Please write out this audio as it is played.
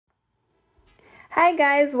Hi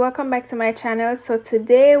guys, welcome back to my channel. So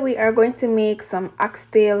today we are going to make some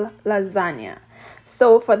oxtail lasagna.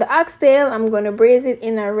 So for the oxtail, I'm going to braise it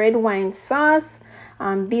in a red wine sauce.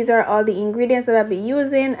 These are all the ingredients that I'll be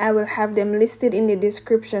using. I will have them listed in the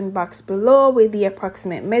description box below with the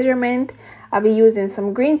approximate measurement. I'll be using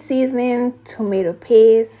some green seasoning, tomato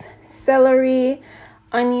paste, celery,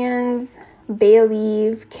 onions, bay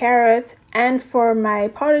leaf, carrot, and for my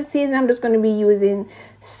powdered seasoning, I'm just going to be using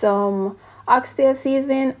some oxtail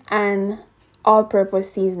seasoning and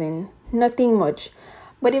all-purpose seasoning. Nothing much.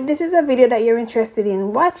 But if this is a video that you're interested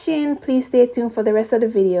in watching, please stay tuned for the rest of the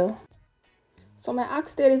video. So my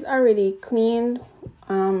oxtail is already cleaned.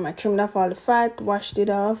 I trimmed off all the fat, washed it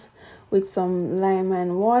off with some lime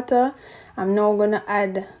and water. I'm now going to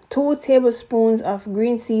add 2 tablespoons of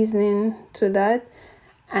green seasoning to that,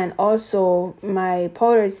 and also my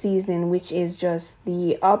powdered seasoning, which is just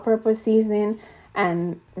the all-purpose seasoning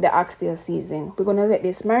and the oxtail seasoning. We're going to let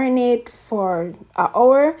this marinate for an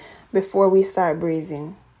hour before we start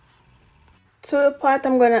braising. To the pot,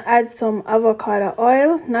 I'm going to add some avocado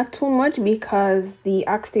oil, not too much because the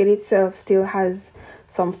oxtail itself still has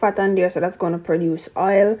some fat on there, so that's going to produce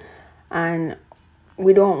oil and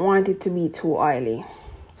we don't want it to be too oily.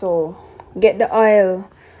 So get the oil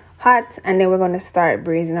hot and then we're going to start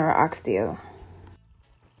braising our oxtail.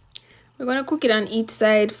 We're going to cook it on each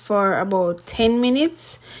side for about 10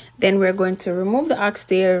 minutes. Then we're going to remove the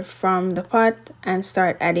oxtail from the pot and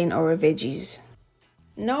start adding our veggies.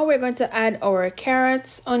 Now we're going to add our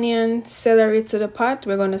carrots, onion, celery to the pot.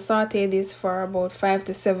 We're going to saute this for about 5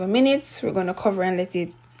 to 7 minutes. We're going to cover and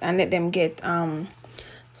let them get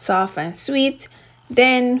soft and sweet.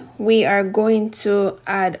 Then we are going to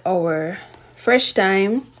add our fresh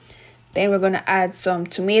thyme. Then we're going to add some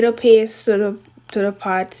tomato paste to the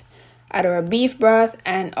pot, add our beef broth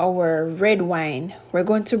and our red wine. We're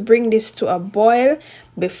going to bring this to a boil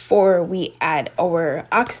before we add our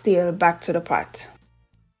oxtail back to the pot.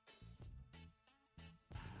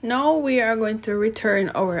 Now we are going to return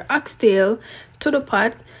our oxtail to the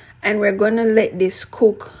pot and we're going to let this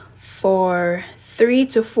cook for 3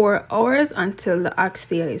 to 4 hours until the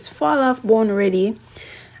oxtail is fall off bone ready.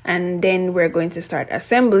 And then we're going to start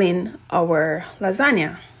assembling our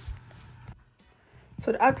lasagna.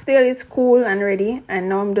 So the oxtail is cool and ready, and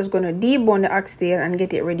now I'm just going to debone the oxtail and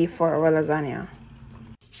get it ready for our lasagna.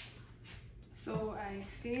 So I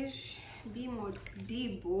finished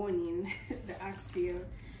deboning the oxtail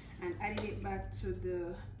and added it back to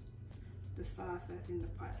the sauce that's in the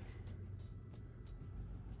pot.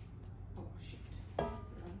 Oh shit,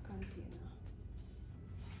 wrong container.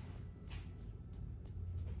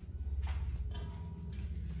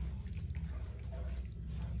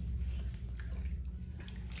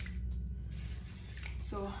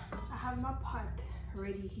 So I have my pot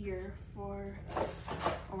ready here for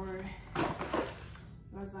our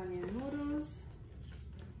lasagna noodles.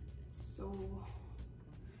 So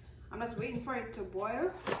I'm just waiting for it to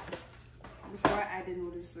boil before I add the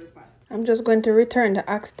noodles to the pot. I'm just going to return the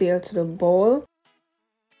oxtail to the bowl.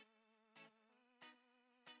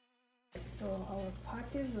 So our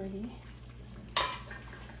pot is ready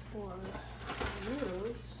for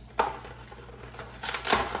noodles.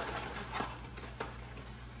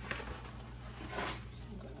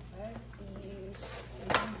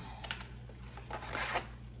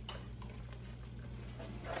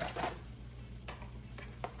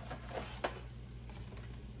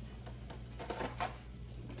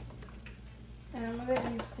 And I'm gonna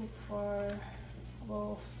let these cook for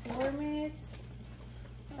about 4 minutes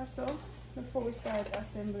or so before we start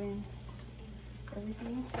assembling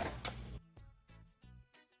everything.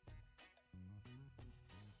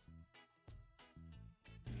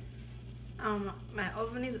 My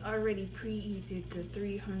oven is already preheated to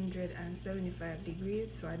 375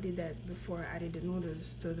 degrees, so I did that before I added the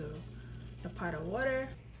noodles to the pot of water.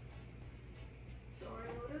 So our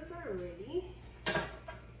noodles are ready.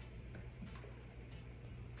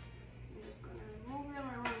 Remove them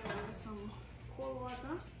and run them with some cold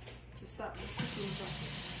water to stop the cooking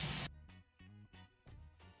process.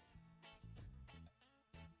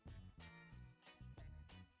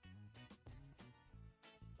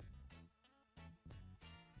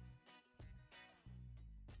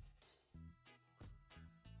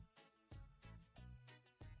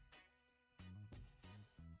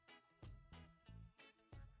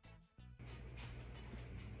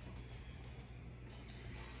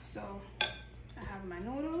 So I have my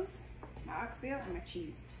noodles, my oxtail, and my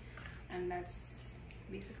cheese, and that's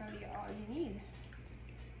basically all you need.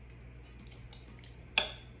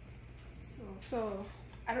 So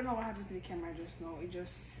I don't know what happened to the camera just now. It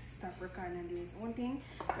just stopped recording and doing its own thing.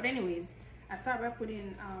 But anyways, I start by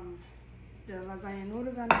putting the lasagna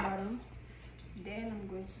noodles on the bottom. Then I'm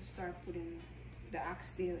going to start putting the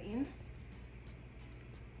oxtail in.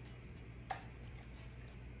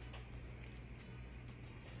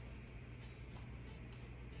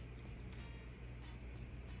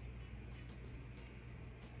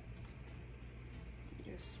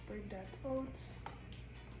 Just spread that out.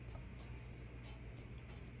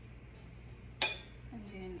 And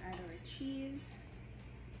then add our cheese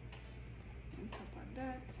on top of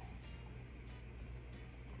that.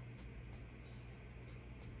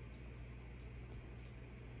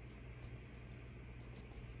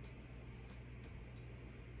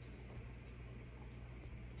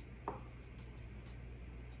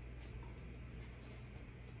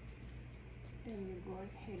 Then we go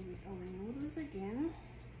ahead with our noodles again.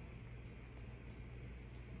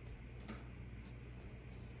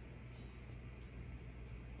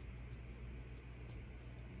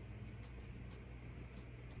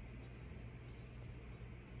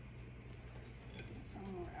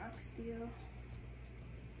 Some more oxtail.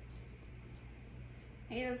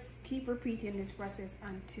 And you just keep repeating this process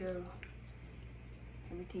until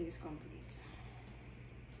everything is complete.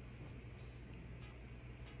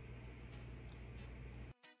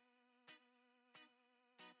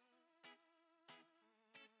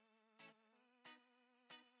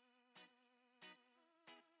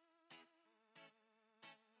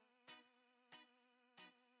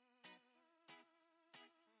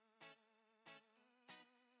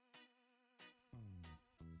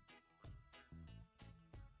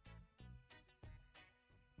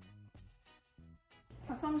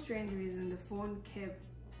 For some strange reason, the phone kept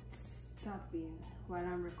stopping while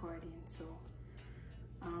I'm recording, so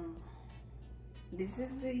this is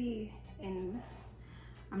the end.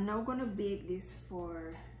 I'm now gonna bake this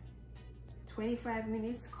for 25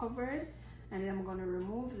 minutes covered, and then I'm gonna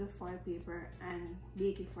remove the foil paper and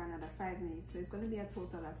bake it for another 5 minutes. So it's gonna be a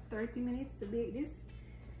total of 30 minutes to bake this.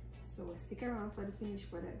 So stick around for the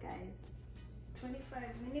finished product, guys. 25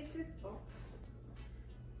 minutes is up.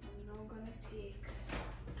 I'm now gonna take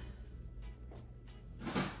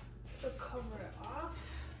the cover off.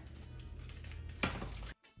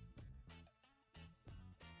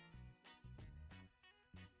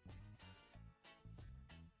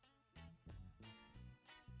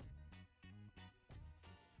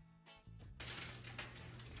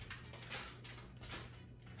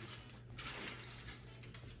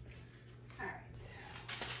 Alright,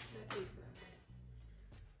 that is that.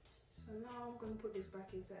 So now I'm gonna put this back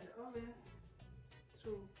inside the oven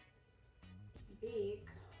to bake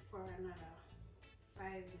for another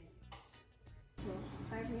 5 minutes. So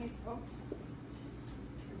 5 minutes up,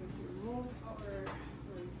 we're going to remove our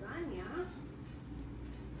lasagna.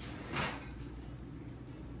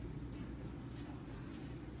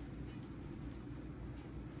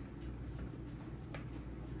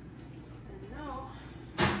 And now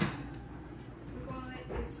we're going to let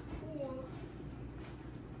this cool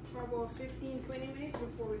for about 15-20 minutes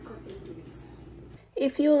before we cut into it.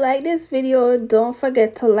 If you like this video, don't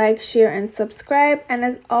forget to like, share, and subscribe. And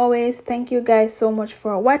as always, thank you guys so much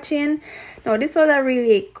for watching. Now, this was a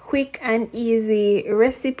really quick and easy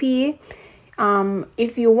recipe.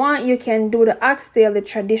 If you want, you can do the oxtail the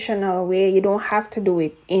traditional way. You don't have to do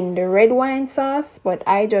it in the red wine sauce, but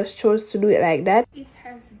I just chose to do it like that. It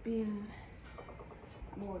has been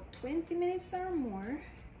about 20 minutes or more.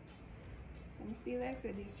 So I feel like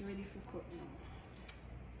it's ready for cook now.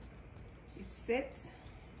 It's set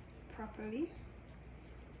properly,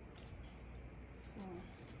 so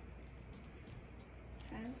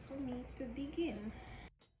time for me to dig in.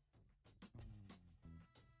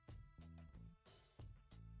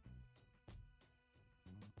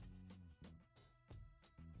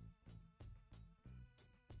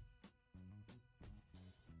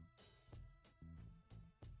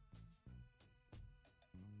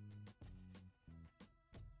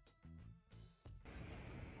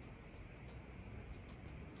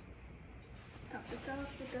 Top it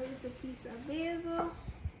off with a little piece of basil.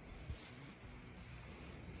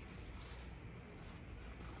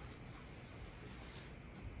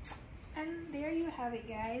 And there you have it,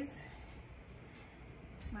 guys.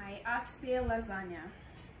 My oxtail lasagna.